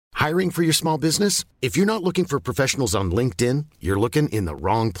Hiring for your small business? If you're not looking for professionals on LinkedIn, you're looking in the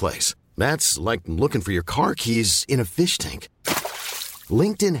wrong place. That's like looking for your car keys in a fish tank.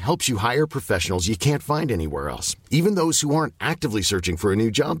 LinkedIn helps you hire professionals you can't find anywhere else, even those who aren't actively searching for a new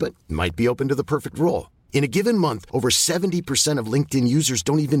job but might be open to the perfect role. In a given month, over 70% of LinkedIn users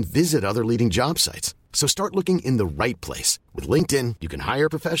don't even visit other leading job sites. So start looking in the right place. With LinkedIn, you can hire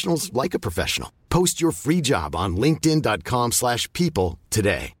professionals like a professional. Post your free job on linkedin.com/people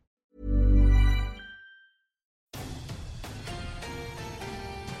today.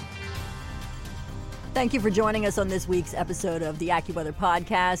 Thank you for joining us on this week's episode of the AccuWeather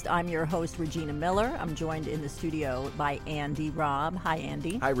Podcast. I'm your host, Regina Miller. I'm joined in the studio by Andy Robb. Hi,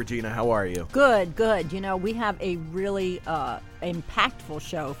 Andy. Hi, Regina. How are you? Good, good. You know, we have a really impactful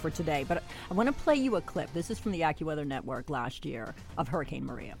show for today, but I want to play you a clip. This is from the AccuWeather Network last year of Hurricane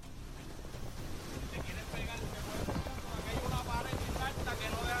Maria.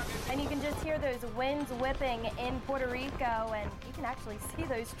 And you can just hear those winds whipping in Puerto Rico, and you can actually see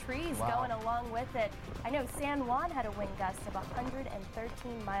those trees going along with it. I know San Juan had a wind gust of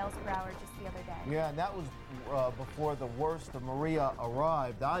 113 miles per hour just the other day. Yeah, and that was before the worst of Maria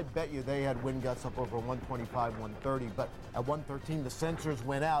arrived. I bet you they had wind gusts up over 125, 130, but at 113 the sensors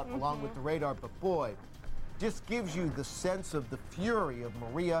went out along with the radar. But boy, just gives you the sense of the fury of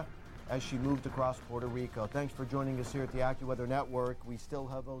Maria as she moved across Puerto Rico. Thanks for joining us here at the AccuWeather Network. We still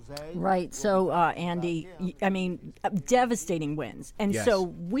have Jose. Right. So, Andy, I mean, devastating winds. And Yes. so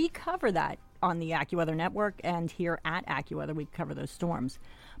we cover that on the AccuWeather Network, and here at AccuWeather, we cover those storms.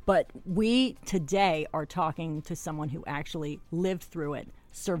 But we today are talking to someone who actually lived through it,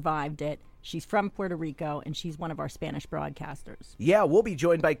 survived it. She's from Puerto Rico, and she's one of our Spanish broadcasters. Yeah, we'll be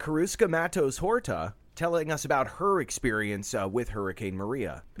joined by Carusca Matos Horta, telling us about her experience with Hurricane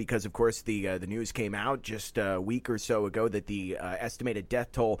Maria. Because, of course, the news came out just a week or so ago that the estimated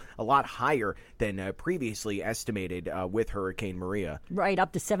death toll a lot higher than previously estimated with Hurricane Maria. Right,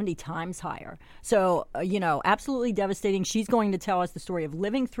 up to 70 times higher. So, absolutely devastating. She's going to tell us the story of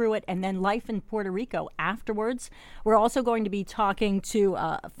living through it and then life in Puerto Rico afterwards. We're also going to be talking to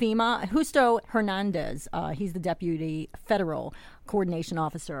FEMA, Justo Hernandez. He's the Deputy Federal Coordination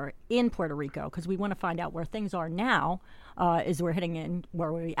Officer in Puerto Rico, because we want to find out where things are now as we're heading in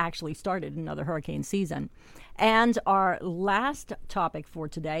where we actually started another hurricane season. And our last topic for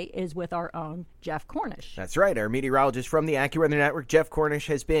today is with our own Jeff Cornish. That's right. Our meteorologist from the AccuWeather Network, Jeff Cornish,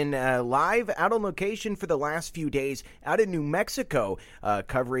 has been live out on location for the last few days out in New Mexico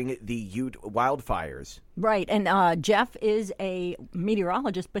covering the Ute wildfires. Right, and Jeff is a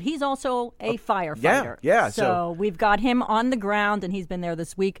meteorologist, but he's also a firefighter. Yeah. So we've got him on the ground, and he's been there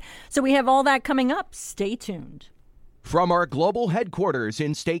this week. So we have all that coming up. Stay tuned. From our global headquarters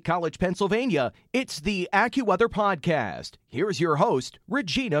in State College, Pennsylvania, it's the AccuWeather Podcast. Here's your host,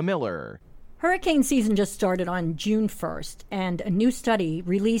 Regina Miller. Hurricane season just started on June 1st, and a new study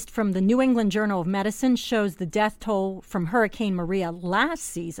released from the New England Journal of Medicine shows the death toll from Hurricane Maria last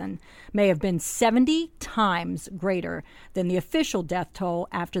season may have been 70 times greater than the official death toll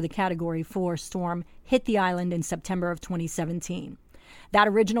after the Category 4 storm hit the island in September of 2017. That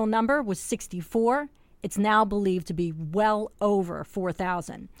original number was 64. It's now believed to be well over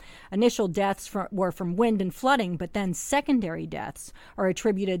 4,000. Initial deaths were from wind and flooding, but then secondary deaths are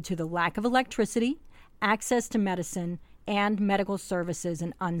attributed to the lack of electricity, access to medicine, and medical services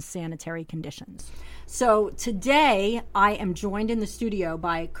in unsanitary conditions. So today I am joined in the studio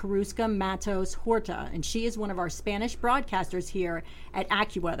by Carusca Matos Horta, and she is one of our Spanish broadcasters here at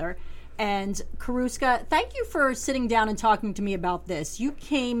AccuWeather. And Carusca, thank you for sitting down and talking to me about this. You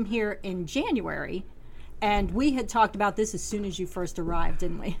came here in January, and we had talked about this as soon as you first arrived,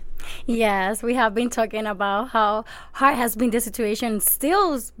 didn't we? Yes, we have been talking about how hard has been the situation,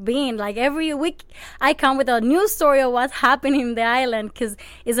 still being like every week I come with a new story of what's happening in the island, because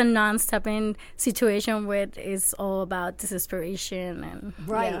it's a non-stopping situation where it's all about desperation. And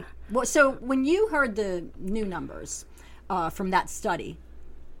right. Yeah. Well, so when you heard the new numbers from that study,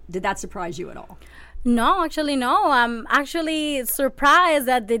 did that surprise you at all? No, actually, no. I'm actually surprised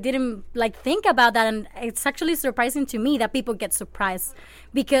that they didn't think about that. And it's actually surprising to me that people get surprised,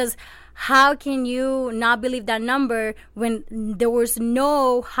 because how can you not believe that number when there was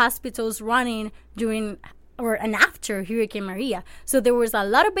no hospitals running during or and after Hurricane Maria? So there was a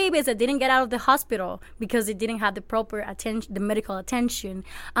lot of babies that didn't get out of the hospital because they didn't have the proper attention, the medical attention.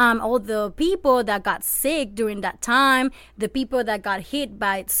 All the people that got sick during that time, the people that got hit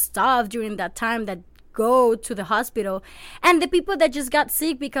by stuff during that time that go to the hospital, and the people that just got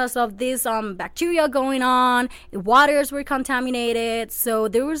sick because of this bacteria going on, the waters were contaminated, so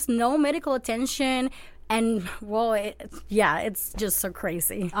there was no medical attention. And well, it's just so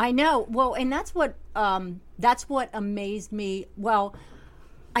crazy. I know. Well, and that's what amazed me. Well,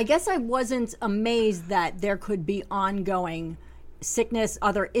 I guess I wasn't amazed that there could be ongoing sickness,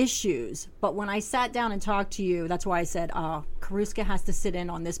 other issues. But when I sat down and talked to you, that's why I said, Karuska has to sit in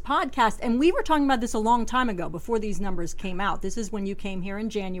on this podcast. And we were talking about this a long time ago, before these numbers came out. This is when you came here in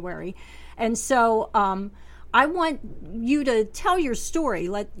January. And so I want you to tell your story.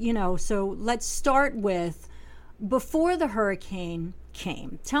 So let's start with before the hurricane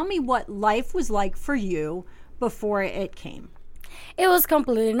came. Tell me what life was like for you before it came. It was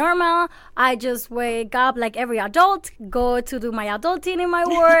completely normal. I just wake up like every adult, go to do my adulting in my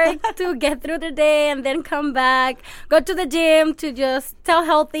work to get through the day, and then come back, go to the gym to just stay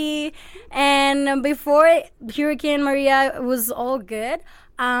healthy. And before Hurricane Maria, it was all good.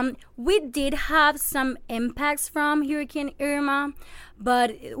 We did have some impacts from Hurricane Irma,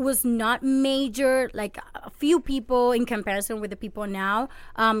 but it was not major. Like a few people in comparison with the people now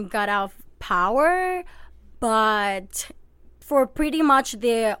got out of power, but for pretty much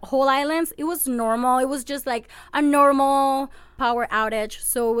the whole islands, it was normal. It was just like a normal power outage.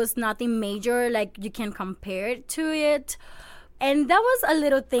 So it was nothing major, like you can compare it to it. And that was a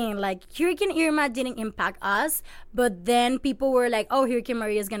little thing, like Hurricane Irma didn't impact us, but then people were like, oh, Hurricane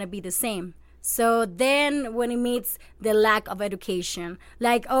Maria is going to be the same. So then when it meets the lack of education,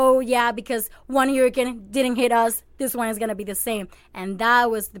 like, oh, yeah, because one hurricane didn't hit us, this one is going to be the same. And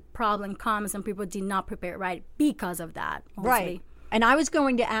that was the problem comes, and people did not prepare right because of that. Mostly. Right. And I was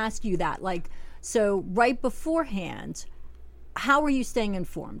going to ask you that, so right beforehand, how were you staying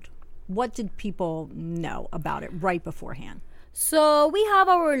informed? What did people know about it right beforehand? So we have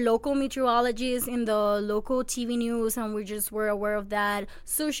our local meteorologists in the local TV news, and we're aware of that.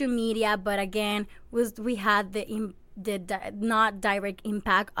 Social media, but again, we had the not direct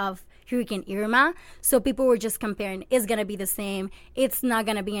impact of Hurricane Irma. So people were just comparing, it's going to be the same. It's not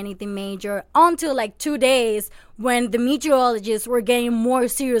going to be anything major until like 2 days when the meteorologists were getting more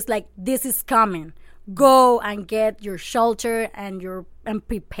serious, like this is coming. Go and get your shelter and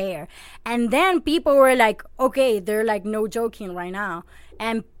prepare. And then people were like, okay, they're like no joking right now.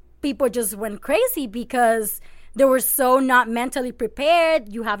 And people just went crazy because they were so not mentally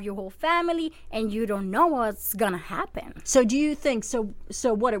prepared. You have your whole family and you don't know what's gonna happen. So do you think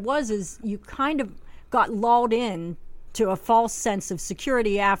so what it was is you kind of got lulled in to a false sense of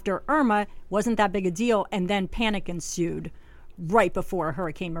security after Irma, wasn't that big a deal, and then panic ensued right before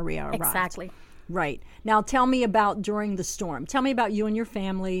Hurricane Maria arrived. Exactly. Right. Now tell me about during the storm. Tell me about you and your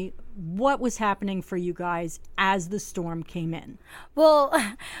family. What was happening for you guys as the storm came in? Well,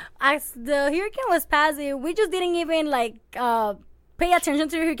 as the hurricane was passing, we just didn't even pay attention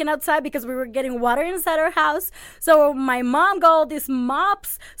to the hurricane outside because we were getting water inside our house. So my mom got all these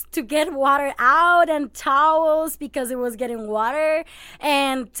mops to get water out and towels because it was getting water.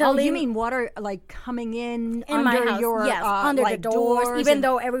 And you mean water like coming in under my house? Your yes, under the doors even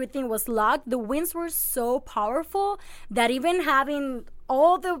though everything was locked. The winds were so powerful that even having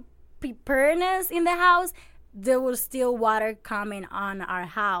all the preparedness in the house, there was still water coming on our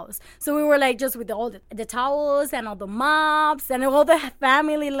house. So we were like just with all the towels and all the mops and all the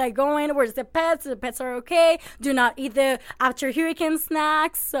family like going, where's the pets? The pets are okay. Do not eat the after hurricane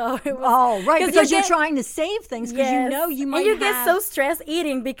snacks. So it was, right, because you're trying to save things because you know you might get so stressed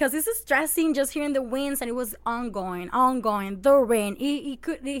eating because this is stressing just hearing the winds, and it was ongoing. The rain,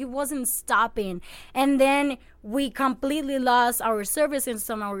 it wasn't stopping. And then we completely lost our services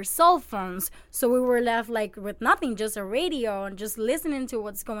on our cell phones. So we were left like with nothing, just a radio and just listening to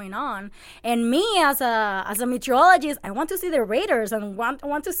what's going on. And me as a meteorologist, I want to see the radars and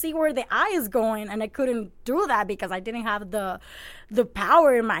want to see where the eye is going. And I couldn't do that because I didn't have the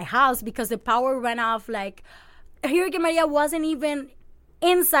power in my house because the power went off. Like Hurricane Maria wasn't even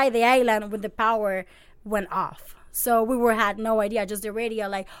inside the island when the power went off. So we had no idea, just the radio,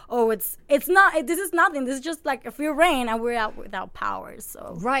 like, oh, this is nothing. This is just like a few rain and we're out without power.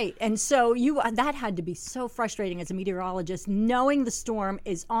 So right. And so that had to be so frustrating as a meteorologist, knowing the storm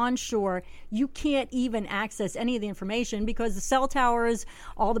is onshore. You can't even access any of the information because the cell towers,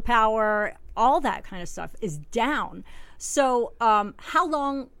 all the power, all that kind of stuff is down. So how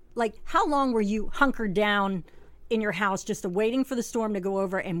long were you hunkered down in your house just waiting for the storm to go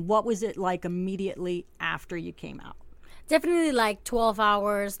over, and what was it like immediately after you came out? Definitely like 12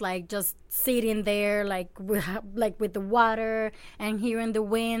 hours, like just sitting there like with the water and hearing the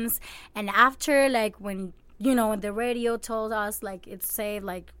winds. And after, like when the radio told us like it's safe,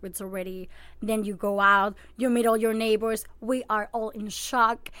 like it's already. Then you go out, you meet all your neighbors. We are all in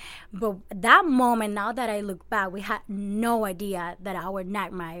shock. But that moment, now that I look back, we had no idea that our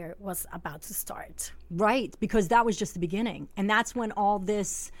nightmare was about to start. Right, because that was just the beginning. And that's when all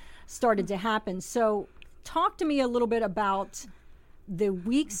this started to happen. So talk to me a little bit about the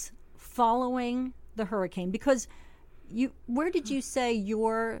weeks following the hurricane, because where did you say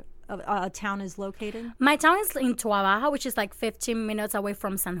your town is located? My town is in Toa Baja, which is like 15 minutes away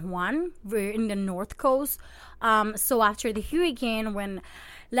from San Juan. We're in the north coast. So after the hurricane, when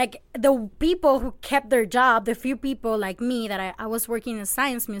like the people who kept their job, the few people like me that I was working in a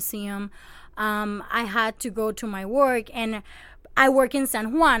science museum, I had to go to my work, and I work in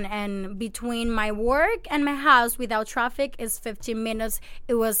San Juan, and between my work and my house without traffic is 15 minutes.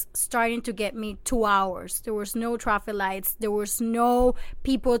 It was starting to get me 2 hours. There was no traffic lights. There was no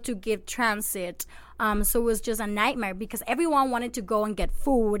people to give transit. So it was just a nightmare because everyone wanted to go and get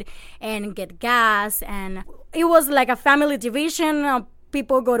food and get gas. And it was like a family division.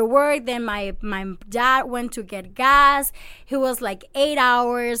 People go to work. Then my dad went to get gas. He was like 8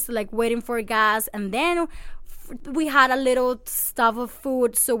 hours like waiting for gas. And then we had a little stuff of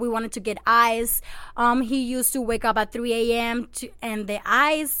food, so we wanted to get ice. He used to wake up at 3 a.m. and the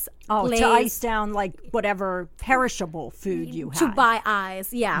ice place, to ice down like whatever perishable food you had. To buy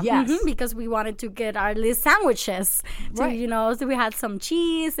ice, yeah. Yes. Because we wanted to get our little sandwiches. Right. So we had some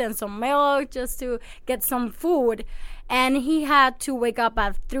cheese and some milk just to get some food. And he had to wake up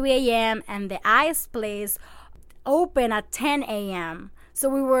at 3 a.m. and the ice place opened at 10 a.m. So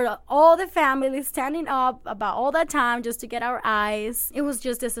we were all the family standing up about all that time just to get our ice. It was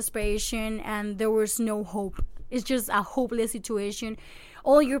just desperation, and there was no hope. It's just a hopeless situation.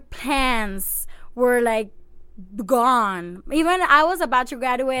 All your plans were like gone. Even I was about to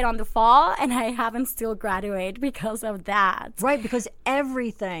graduate on the fall, and I haven't still graduated because of that. Right, because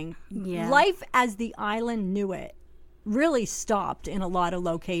everything, life as the island knew it, really stopped in a lot of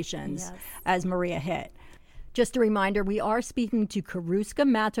locations as Maria hit. Just a reminder, we are speaking to Carusca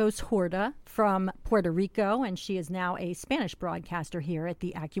Matos Horta from Puerto Rico, and she is now a Spanish broadcaster here at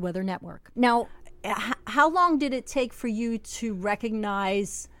the AccuWeather Network. Now, how long did it take for you to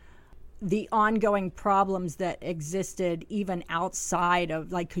recognize the ongoing problems that existed even outside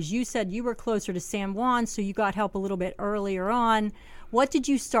of, like, because you said you were closer to San Juan, so you got help a little bit earlier on. What did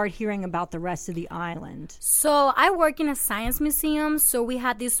you start hearing about the rest of the island? So I work in a science museum, so we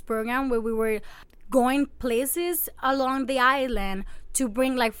had this program where we were going places along the island to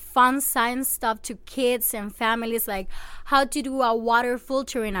bring like fun science stuff to kids and families, like how to do a water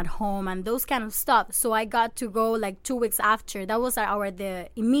filtering at home and those kind of stuff. So I got to go like 2 weeks after. That was the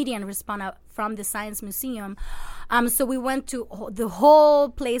immediate response from the science museum. So we went to the whole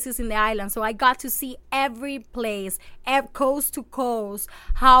places in the island. So I got to see every place, coast to coast,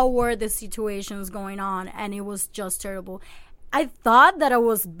 how were the situations going on, and it was just terrible. I thought that it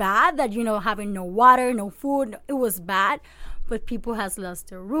was bad, that, having no water, no food, it was bad. But people has lost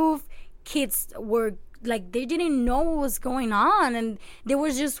their roof. Kids were, like, they didn't know what was going on. And they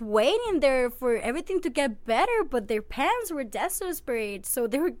were just waiting there for everything to get better. But their parents were desperate. So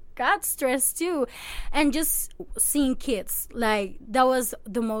they got stressed too. And just seeing kids, like, that was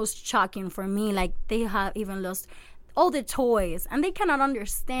the most shocking for me. Like, they have even lost all the toys. And they cannot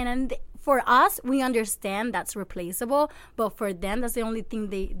understand. And for us, we understand that's replaceable, but for them, that's the only thing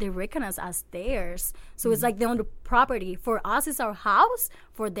they recognize as theirs. So it's like the only property. For us, it's our house.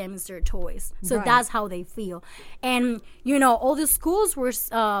 For them, it's their toys. So that's how they feel. And, all the schools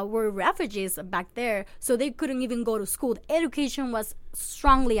were refugees back there, so they couldn't even go to school. The education was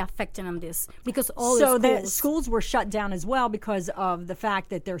strongly affected on this because the schools were shut down as well because of the fact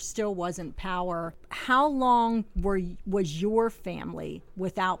that there still wasn't power. How long was your family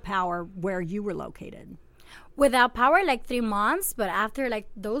without power where you were located? Without power, like 3 months, but after like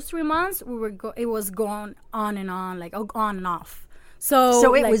those 3 months, it was going on and on, like on and off.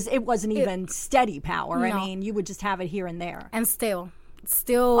 So it wasn't even steady power. No. I mean, you would just have it here and there. And still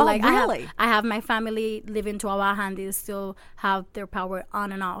like really? I have my family live in Toa Baja, and they still have their power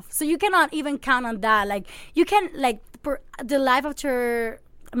on and off. So you cannot even count on that. Like, you can, like, the life after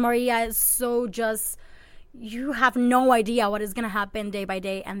Maria is so just, you have no idea what is going to happen day by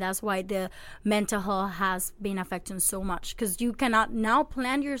day. And that's why the mental health has been affected so much, because you cannot now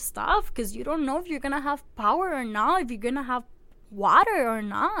plan your stuff because you don't know if you're going to have power or not, if you're going to have water or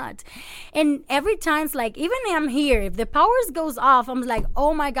not. And every time, like, even I'm here, if the powers goes off, I'm like,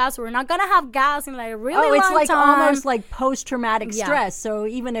 oh my gosh, we're not gonna have gas in like a really long time. It's like almost like post-traumatic stress. So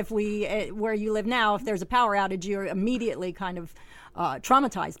even if where you live now, if there's a power outage, you're immediately kind of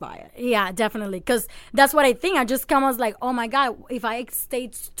traumatized by it. Yeah, definitely. Because that's what I think. I just come as like, oh my God, if I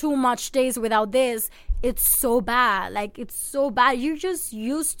stay too much days without this, it's so bad. Like, it's so bad. You're just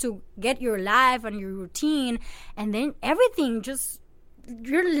used to get your life and your routine, and then everything just,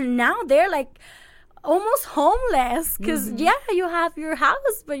 you're now there like almost homeless because you have your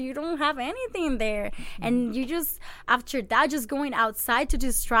house but you don't have anything there, and you just, after that, just going outside to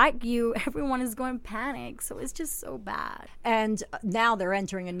distract you, everyone is going panic. So it's just so bad. And now they're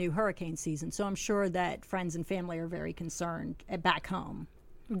entering a new hurricane season, so I'm sure that friends and family are very concerned back home.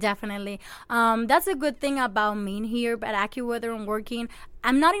 Definitely. That's a good thing about me here at AccuWeather and working.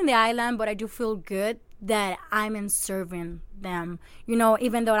 I'm not in the island, but I do feel good that I'm in serving them. You know,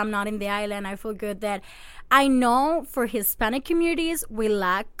 even though I'm not in the island, I feel good that I know for Hispanic communities, we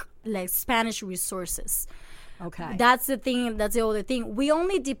lack like Spanish resources. Okay. That's the thing. That's the other thing. We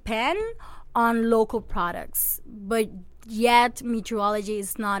only depend on local products, but yet meteorology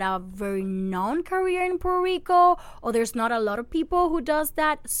is not a very known career in Puerto Rico, or there's not a lot of people who does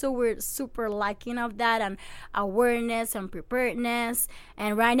that. So we're super lacking of that and awareness and preparedness.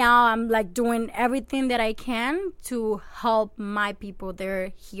 And right now I'm like doing everything that I can to help my people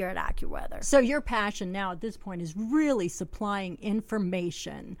there here at AccuWeather. So your passion now at this point is really supplying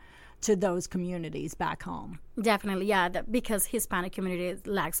information to those communities back home. Definitely, yeah, because Hispanic community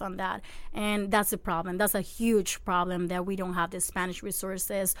lacks on that. And that's a problem. That's a huge problem that we don't have the Spanish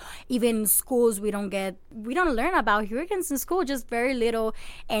resources. Even in schools, we don't learn about hurricanes in school, just very little.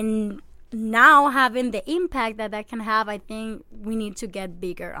 And now having the impact that can have, I think we need to get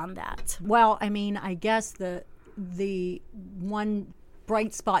bigger on that. Well, I mean, I guess the one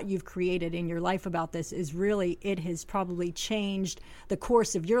bright spot you've created in your life about this is really, it has probably changed the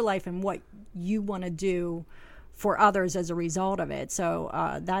course of your life and what you want to do for others as a result of it. So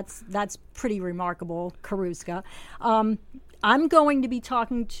that's pretty remarkable, Karuska. I'm going to be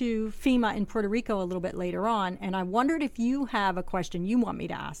talking to FEMA in Puerto Rico a little bit later on, and I wondered if you have a question you want me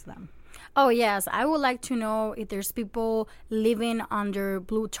to ask them. Oh, yes. I would like to know if there's people living under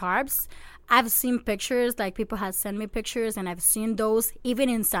blue tarps. I've seen pictures, like people have sent me pictures, and I've seen those even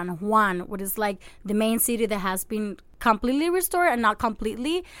in San Juan, which is like the main city that has been completely restored, and not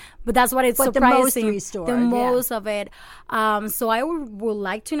completely, but that's what it's surprising. The most restored, the most of it. So I would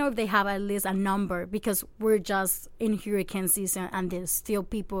like to know if they have at least a number, because we're just in hurricane season and there's still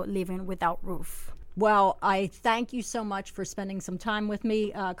people living without roof. Well, I thank you so much for spending some time with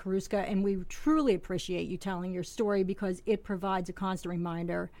me, Karuska, and we truly appreciate you telling your story, because it provides a constant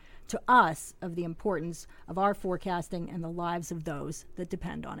reminder to us of the importance of our forecasting and the lives of those that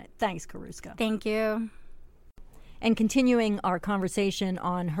depend on it. Thanks, Karuska. Thank you. And continuing our conversation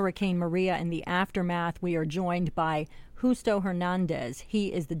on Hurricane Maria and the aftermath, we are joined by Justo Hernandez.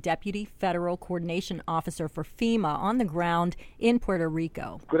 He is the Deputy Federal Coordination Officer for FEMA on the ground in Puerto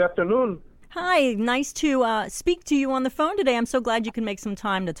Rico. Good afternoon. Hi, nice to speak to you on the phone today. I'm so glad you can make some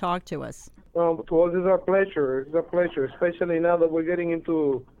time to talk to us. Well, it's our pleasure. It's a pleasure, especially now that we're getting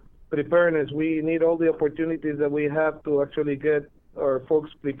into preparedness. We need all the opportunities that we have to actually get our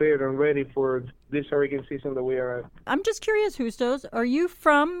folks prepared and ready for this hurricane season that we are at. I'm just curious, Justos, are you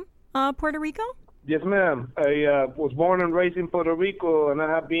from Puerto Rico? Yes, ma'am. I was born and raised in Puerto Rico, and I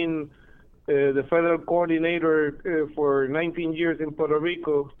have been the federal coordinator for 19 years in Puerto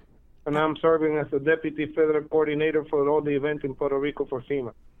Rico, and I'm serving as the Deputy Federal Coordinator for all the events in Puerto Rico for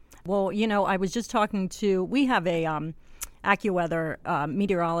FEMA. Well, you know, I was just talking to, we have a AccuWeather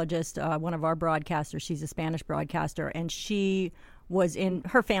meteorologist, one of our broadcasters. She's a Spanish broadcaster, and she was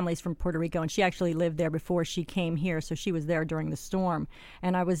her family's from Puerto Rico, and she actually lived there before she came here, so she was there during the storm.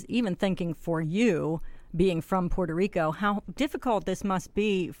 And I was even thinking, for you, being from Puerto Rico, how difficult this must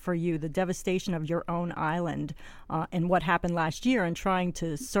be for you, the devastation of your own island and what happened last year, and trying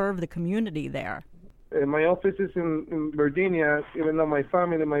to serve the community there. My office is in Virginia, even though my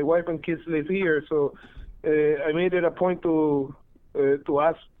family, my wife and kids live here, so I made it a point to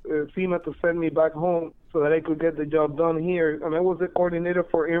ask FEMA to send me back home so that I could get the job done here. And I was the coordinator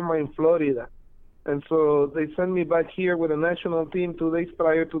for Irma in Florida. And so they sent me back here with a national team 2 days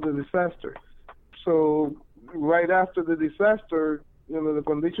prior to the disaster. So right after the disaster, you know, the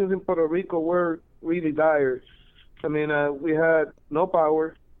conditions in Puerto Rico were really dire. I mean, we had no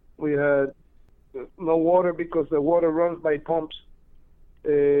power. We had no water because the water runs by pumps.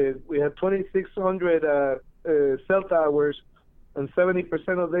 We had 2,600 cell towers, and 70%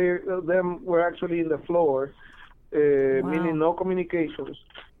 of them were actually in the floor, meaning no communications.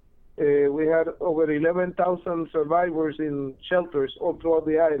 We had over 11,000 survivors in shelters all throughout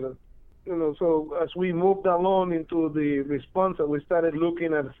the island. You know, so as we moved along into the response, we started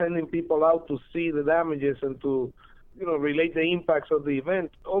looking at sending people out to see the damages and to, relate the impacts of the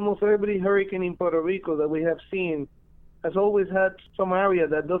event. Almost every hurricane in Puerto Rico that we have seen has always had some area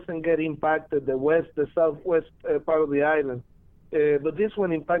that doesn't get impacted, the southwest part of the island. But this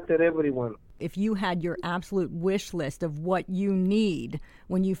one impacted everyone. If you had your absolute wish list of what you need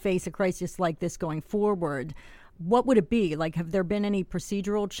when you face a crisis like this going forward, what would it be? Like, have there been any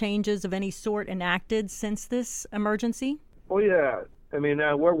procedural changes of any sort enacted since this emergency? Oh, yeah. I mean,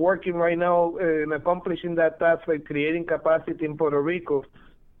 we're working right now in accomplishing that task, like creating capacity in Puerto Rico.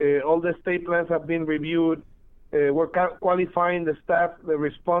 All the state plans have been reviewed. We're qualifying the staff, the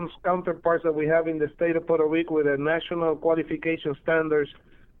response counterparts that we have in the state of Puerto Rico with the national qualification standards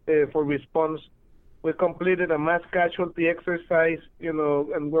for response. We completed a mass casualty exercise,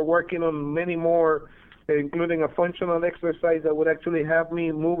 and we're working on many more, including a functional exercise that would actually have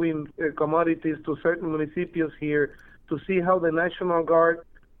me moving commodities to certain municipios here to see how the National Guard,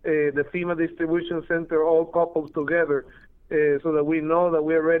 the FEMA Distribution Center all coupled together so that we know that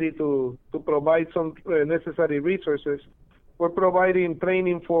we're ready to provide some necessary resources. We're providing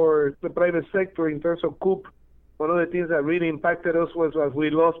training for the private sector in terms of COOP. One of the things that really impacted us was as we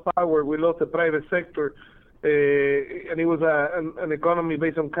lost power, we lost the private sector, and it was an economy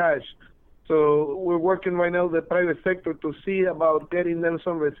based on cash. So we're working right now with the private sector to see about getting them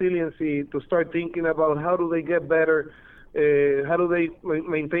some resiliency, to start thinking about how do they get better, how do they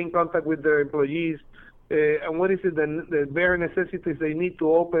maintain contact with their employees, and what is it the bare necessities they need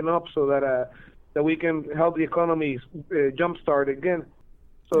to open up so that we can help the economy jumpstart again.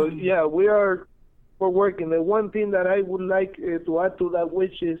 So yeah, we're working. The one thing that I would like to add to that,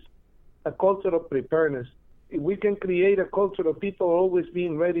 which is a culture of preparedness. If we can create a culture of people always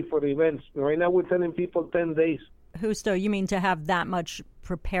being ready for the events. Right now we're telling people 10 days. Justo, you mean to have that much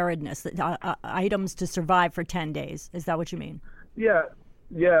preparedness, items to survive for 10 days? Is that what you mean? Yeah.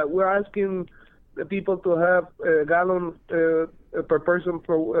 We're asking the people to have a gallon per person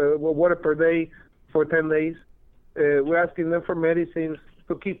for water per day for 10 days. We're asking them for medicines,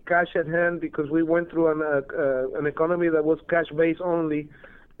 to keep cash at hand because we went through an economy that was cash-based only.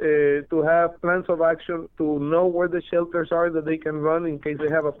 To have plans of action, to know where the shelters are that they can run in case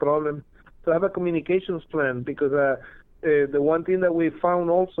they have a problem, to have a communications plan, because the one thing that we found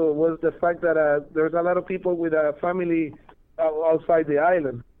also was the fact that there's a lot of people with a family outside the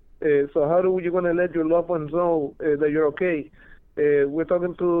island. So how are you going to let your loved ones know that you're okay? We're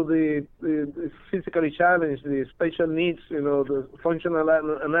talking to the physically challenged, the special needs, the functional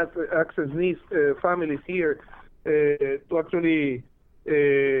and access needs families here to actually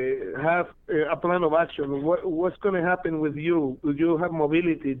have a plan of action. What's going to happen with you? Do you have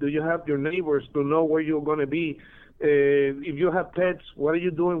mobility? Do you have your neighbors to know where you're going to be? If you have pets, what are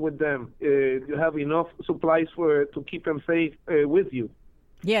you doing with them? Do you have enough supplies to keep them safe with you?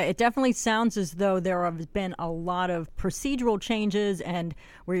 Yeah, it definitely sounds as though there have been a lot of procedural changes and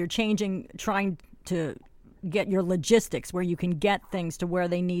where you're trying to get your logistics, where you can get things to where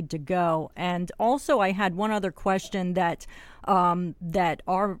they need to go. And also I had one other question that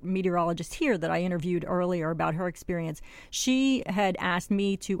our meteorologist here that I interviewed earlier about her experience. She had asked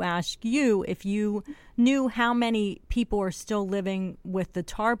me to ask you if you knew how many people are still living with the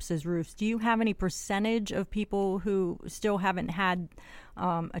tarps as roofs. Do you have any percentage of people who still haven't had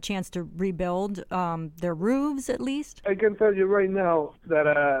a chance to rebuild their roofs, at least? I can tell you right now that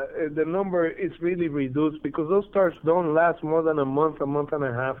the number is really reduced because those tarps don't last more than a month and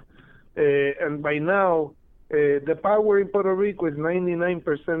a half. And by now, the power in Puerto Rico is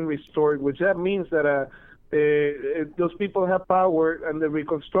 99% restored, which that means that those people have power, and the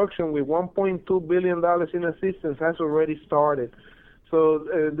reconstruction with $1.2 billion in assistance has already started. So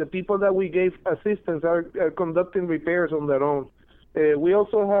the people that we gave assistance are conducting repairs on their own. We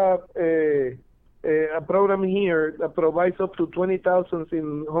also have a program here that provides up to $20,000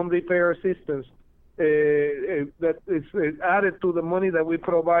 in home repair assistance that is added to the money that we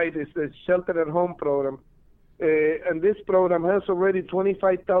provide. It's the Shelter at Home program. And this program has already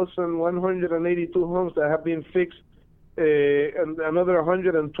 25,182 homes that have been fixed, and another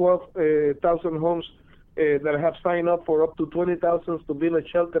 112,000 homes that have signed up for up to $20,000 to build a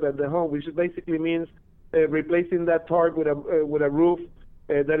shelter at the home, which basically means replacing that tarp with a roof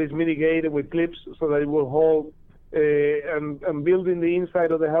that is mitigated with clips so that it will hold, and building the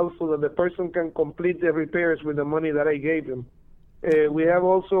inside of the house so that the person can complete the repairs with the money that I gave them. We have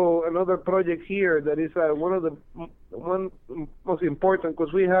also another project here that is one most important,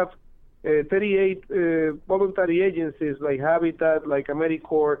 because we have 38 voluntary agencies like Habitat, like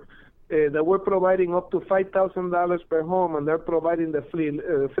AmeriCorps, that we're providing up to $5,000 per home, and they're providing the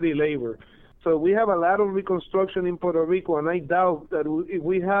free labor. So we have a lot of reconstruction in Puerto Rico, and I doubt that if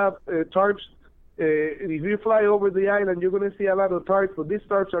we have tarps If you fly over the island, you're going to see a lot of tarps, but these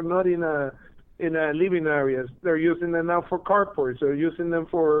tarps are not in living areas. They're using them now for carports. They're using them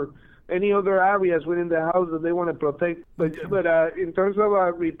for any other areas within the house that they want to protect. But in terms of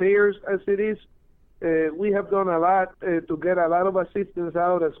repairs as it is, we have done a lot to get a lot of assistance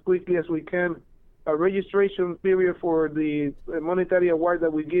out as quickly as we can. Our registration period for the monetary award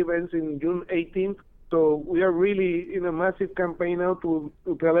that we give ends in June 18th. So we are really in a massive campaign now to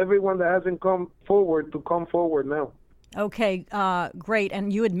tell everyone that hasn't come forward to come forward now. Okay, great.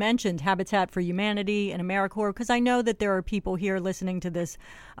 And you had mentioned Habitat for Humanity and AmeriCorps, because I know that there are people here listening to this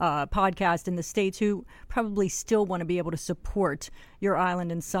podcast in the States who probably still want to be able to support your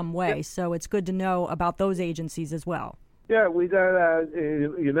island in some way. Yeah. So it's good to know about those agencies as well. Yeah, we got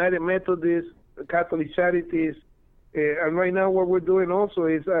United Methodist, Catholic Charities, and right now what we're doing also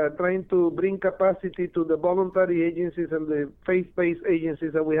is trying to bring capacity to the voluntary agencies and the faith-based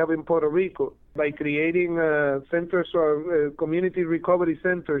agencies that we have in Puerto Rico by creating centers or community recovery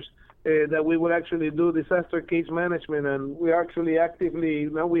centers that we will actually do disaster case management. And we actually actively,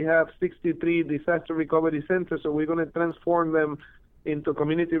 now we have 63 disaster recovery centers, so we're going to transform them into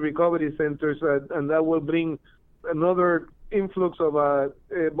community recovery centers, and that will bring another influx of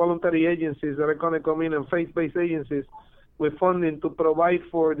voluntary agencies that are going to come in, and faith-based agencies with funding to provide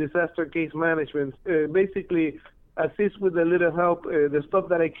for disaster case management, basically assist with a little help, the stuff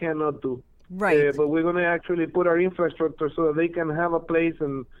that I cannot do. Right. But we're going to actually put our infrastructure so that they can have a place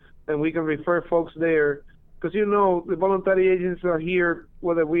and we can refer folks there. Because, the voluntary agencies are here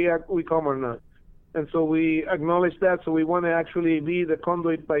whether we come or not. And so we acknowledge that, so we want to actually be the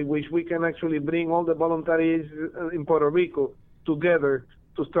conduit by which we can actually bring all the voluntary agencies in Puerto Rico together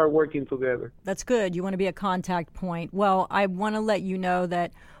to start working together. That's good. You want to be a contact point. Well, I want to let you know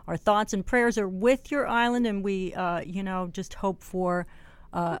that our thoughts and prayers are with your island, and we, just hope for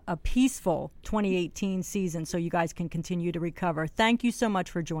a peaceful 2018 season so you guys can continue to recover. Thank you so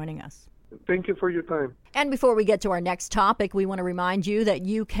much for joining us. Thank you for your time. And before we get to our next topic, we want to remind you that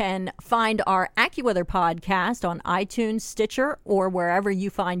you can find our AccuWeather podcast on iTunes, Stitcher, or wherever you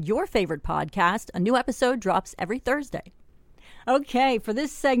find your favorite podcast. A new episode drops every Thursday. Okay, for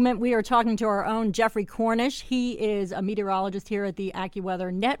this segment, we are talking to our own Jeffrey Cornish. He is a meteorologist here at the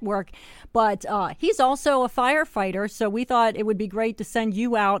AccuWeather Network, but he's also a firefighter, so we thought it would be great to send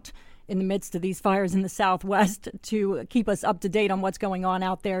you out in the midst of these fires in the Southwest to keep us up to date on what's going on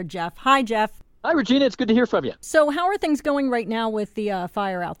out there, Jeff. Hi, Jeff. Hi, Regina. It's good to hear from you. So how are things going right now with the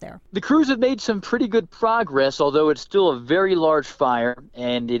fire out there? The crews have made some pretty good progress, although it's still a very large fire,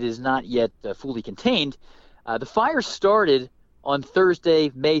 and it is not yet fully contained. The fire started on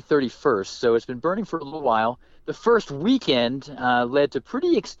Thursday, May 31st, so it's been burning for a little while. The first weekend led to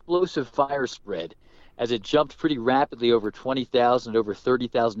pretty explosive fire spread, as it jumped pretty rapidly, over 20,000, over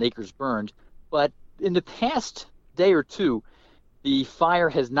 30,000 acres burned. But in the past day or two, the fire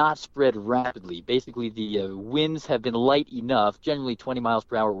has not spread rapidly. Basically, the winds have been light enough, generally 20 miles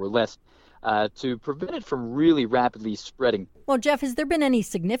per hour or less, to prevent it from really rapidly spreading. Well, Jeff, has there been any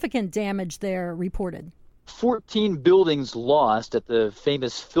significant damage there reported? 14 buildings lost at the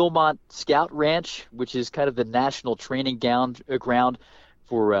famous Philmont Scout Ranch, which is kind of the national training ground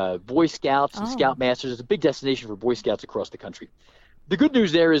for Boy Scouts and Scoutmasters. It's a big destination for Boy Scouts across the country. The good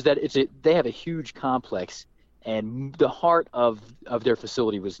news there is that they have a huge complex, and the heart of their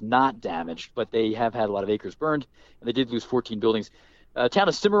facility was not damaged, but they have had a lot of acres burned, and they did lose 14 buildings. Town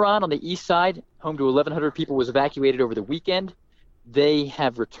of Cimarron on the east side, home to 1,100 people, was evacuated over the weekend. They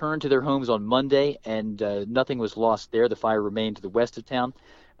have returned to their homes on Monday, and nothing was lost there. The fire remained to the west of town.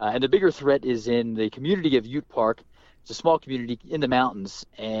 And the bigger threat is in the community of Ute Park. It's a small community in the mountains,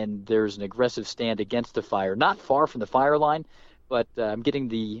 and there's an aggressive stand against the fire, not far from the fire line, but I'm getting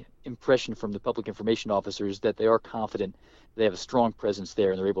the impression from the public information officers that they are confident they have a strong presence there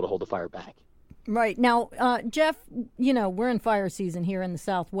and they're able to hold the fire back. Right. Now, Jeff, we're in fire season here in the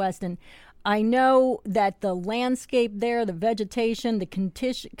Southwest, and I know that the landscape there, the vegetation, the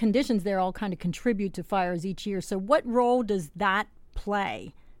conditions there all kind of contribute to fires each year. So what role does that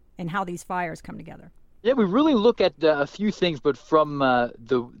play in how these fires come together? Yeah, we really look at a few things, but from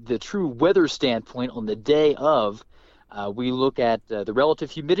the true weather standpoint on the day of, we look at the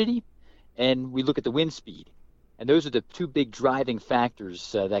relative humidity and we look at the wind speed. And those are the two big driving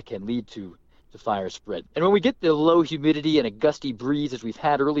factors that can lead to fire spread. And when we get the low humidity and a gusty breeze as we've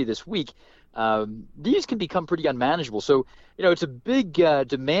had early this week, these can become pretty unmanageable. So, it's a big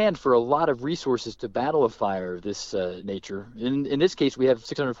demand for a lot of resources to battle a fire of this nature. In this case, we have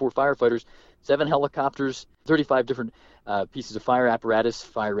 604 firefighters, 7 helicopters, 35 different pieces of fire apparatus,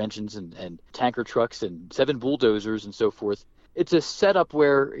 fire engines and tanker trucks, and 7 bulldozers and so forth. it's a setup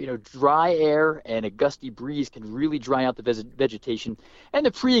where, dry air and a gusty breeze can really dry out the vegetation, and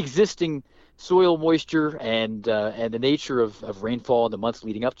the pre-existing soil moisture and the nature of rainfall in the months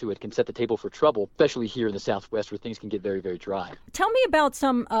leading up to it can set the table for trouble, especially here in the Southwest where things can get very, very dry. Tell me about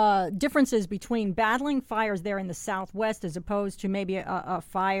some differences between battling fires there in the Southwest as opposed to maybe a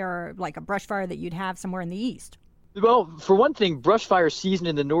fire, like a brush fire that you'd have somewhere in the East. Well, for one thing, brush fire season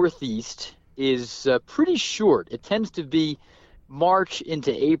in the Northeast is pretty short. It tends to be March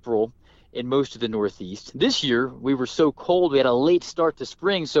into April in most of the Northeast. This year, we were so cold, we had a late start to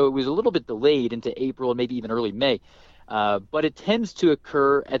spring, so it was a little bit delayed into April and maybe even early May. But it tends to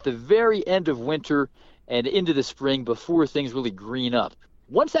occur at the very end of winter and into the spring before things really green up.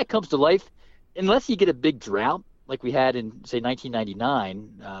 Once that comes to life, unless you get a big drought, like we had in, say,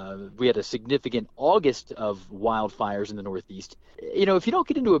 1999, we had a significant August of wildfires in the Northeast. If you don't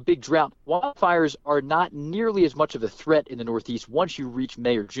get into a big drought, wildfires are not nearly as much of a threat in the Northeast once you reach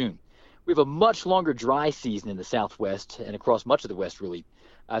May or June. We have a much longer dry season in the Southwest and across much of the West, really.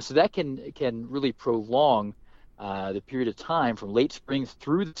 So that can really prolong the period of time from late spring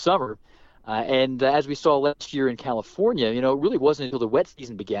through the summer. And as we saw last year in California, it really wasn't until the wet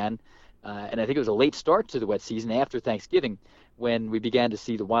season began, and I think it was a late start to the wet season after Thanksgiving, when we began to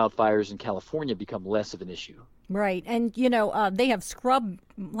see the wildfires in California become less of an issue. Right. And, they have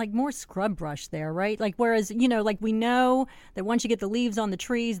more scrub brush there, right? Whereas, we know that once you get the leaves on the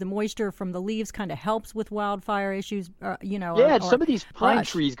trees, the moisture from the leaves kind of helps with wildfire issues, Yeah, some of these pine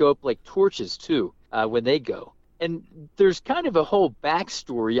trees go up like torches, too, when they go. And there's kind of a whole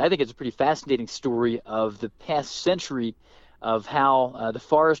backstory. I think it's a pretty fascinating story of the past century of how the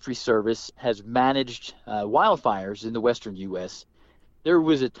Forestry Service has managed wildfires in the western U.S. There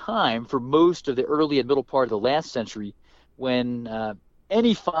was a time for most of the early and middle part of the last century when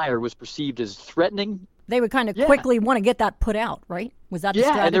any fire was perceived as threatening. They would kind of quickly want to get that put out, right? Was that the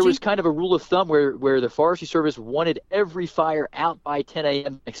strategy? Yeah, and there was kind of a rule of thumb where the Forestry Service wanted every fire out by 10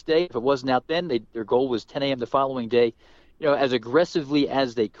 a.m. the next day. If it wasn't out then, their goal was 10 a.m. the following day. As aggressively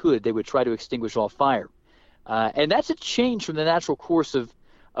as they could, they would try to extinguish all fire. And that's a change from the natural course of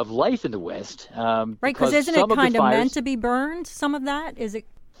life in the West. Right, because isn't it kind of meant to be burned, some of that? Is it?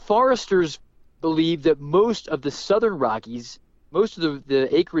 Foresters believe that most of the Southern Rockies, most of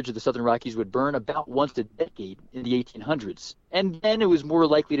the acreage of the Southern Rockies would burn about once a decade in the 1800s. And then it was more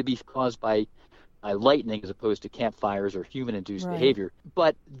likely to be caused by lightning as opposed to campfires or human-induced behavior.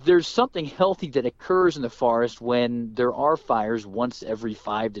 But there's something healthy that occurs in the forest when there are fires once every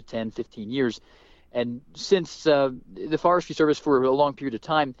 5 to 10, 15 years. And since the Forestry Service for a long period of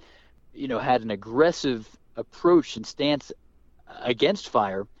time, had an aggressive approach and stance against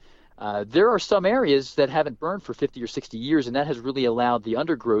fire, there are some areas that haven't burned for 50 or 60 years, and that has really allowed the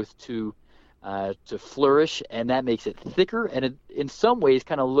undergrowth to flourish, and that makes it thicker, and it, in some ways,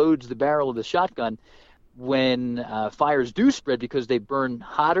 kind of loads the barrel of the shotgun when fires do spread because they burn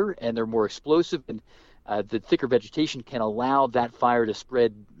hotter and they're more explosive, and the thicker vegetation can allow that fire to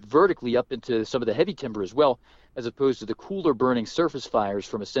spread vertically up into some of the heavy timber as well, as opposed to the cooler burning surface fires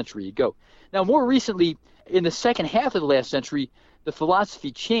from a century ago. Now, more recently, in the second half of the last century, the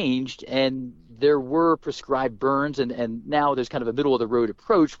philosophy changed and there were prescribed burns, and now there's kind of a middle-of-the-road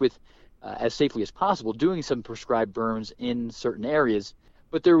approach with, as safely as possible, doing some prescribed burns in certain areas.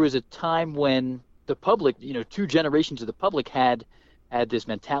 But there was a time when the public, 2 generations of the public had this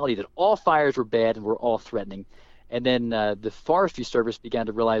mentality that all fires were bad and were all threatening. And then the Forestry Service began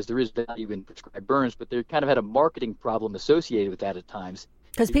to realize there is value in prescribed burns, but they kind of had a marketing problem associated with that at times.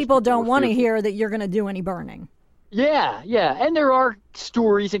 Because people don't want to hear that you're going to do any burning. Yeah. And there are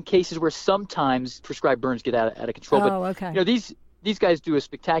stories and cases where sometimes prescribed burns get out of control. Okay. But, these guys do a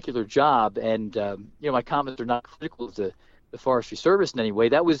spectacular job, and, my comments are not critical of the Forestry Service in any way.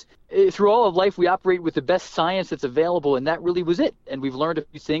 That was, through all of life, we operate with the best science that's available, and that really was it. And we've learned a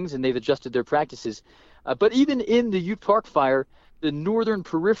few things, and they've adjusted their practices. But even in the Ute Park fire, the northern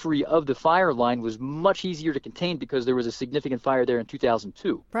periphery of the fire line was much easier to contain because there was a significant fire there in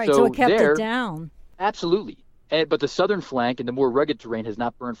 2002. Right, so it kept it down. Absolutely. But the southern flank and the more rugged terrain has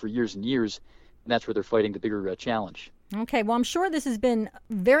not burned for years and years, and that's where they're fighting the bigger challenge. Okay, well, I'm sure this has been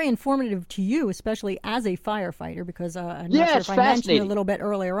very informative to you, especially as a firefighter, because I'm not sure if I mentioned a little bit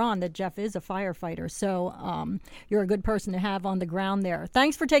earlier on that Jeff is a firefighter. So you're a good person to have on the ground there.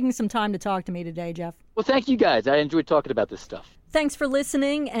 Thanks for taking some time to talk to me today, Jeff. Well, thank you guys. I enjoyed talking about this stuff. Thanks for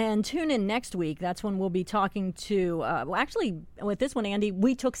listening, and tune in next week. That's when we'll be talking to, with this one, Andy,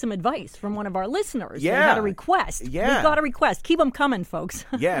 we took some advice from one of our listeners. Yeah. We had a request. Yeah. We got a request. Keep them coming, folks.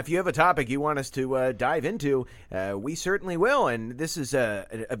 Yeah, if you have a topic you want us to dive into, we certainly will. And this is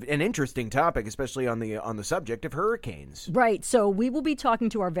an interesting topic, especially on the subject of hurricanes. Right. So we will be talking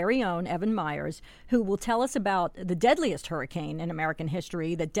to our very own Evan Myers, who will tell us about the deadliest hurricane in American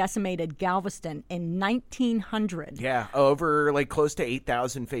history that decimated Galveston in 1900. Yeah, over close to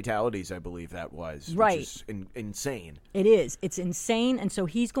 8,000 fatalities, I believe that was. Right. Which is insane. It is. It's insane. And so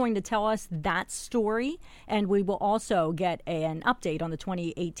he's going to tell us that story. And we will also get an update on the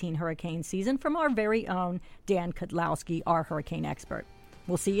 2018 hurricane season from our very own Dan Kottlowski, our hurricane expert.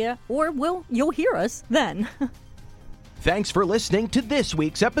 We'll see you, or you'll hear us then. Thanks for listening to this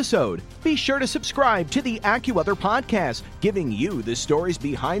week's episode. Be sure to subscribe to the AccuWeather podcast, giving you the stories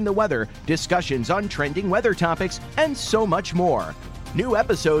behind the weather, discussions on trending weather topics, and so much more. New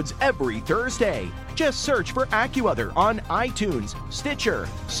episodes every Thursday. Just search for AccuWeather on iTunes, Stitcher,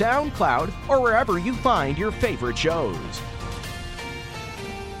 SoundCloud, or wherever you find your favorite shows.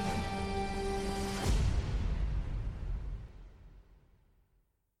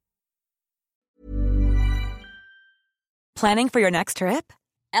 Planning for your next trip?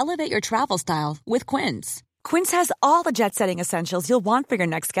 Elevate your travel style with Quince. Quince has all the jet-setting essentials you'll want for your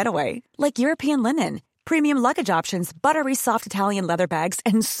next getaway, like European linen, premium luggage options, buttery soft Italian leather bags,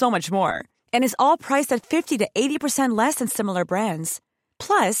 and so much more. And is all priced at 50 to 80% less than similar brands.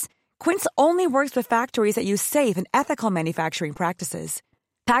 Plus, Quince only works with factories that use safe and ethical manufacturing practices.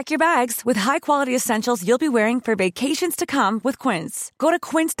 Pack your bags with high-quality essentials you'll be wearing for vacations to come with Quince. Go to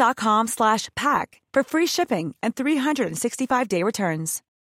quince.com/pack for free shipping and 365-day returns.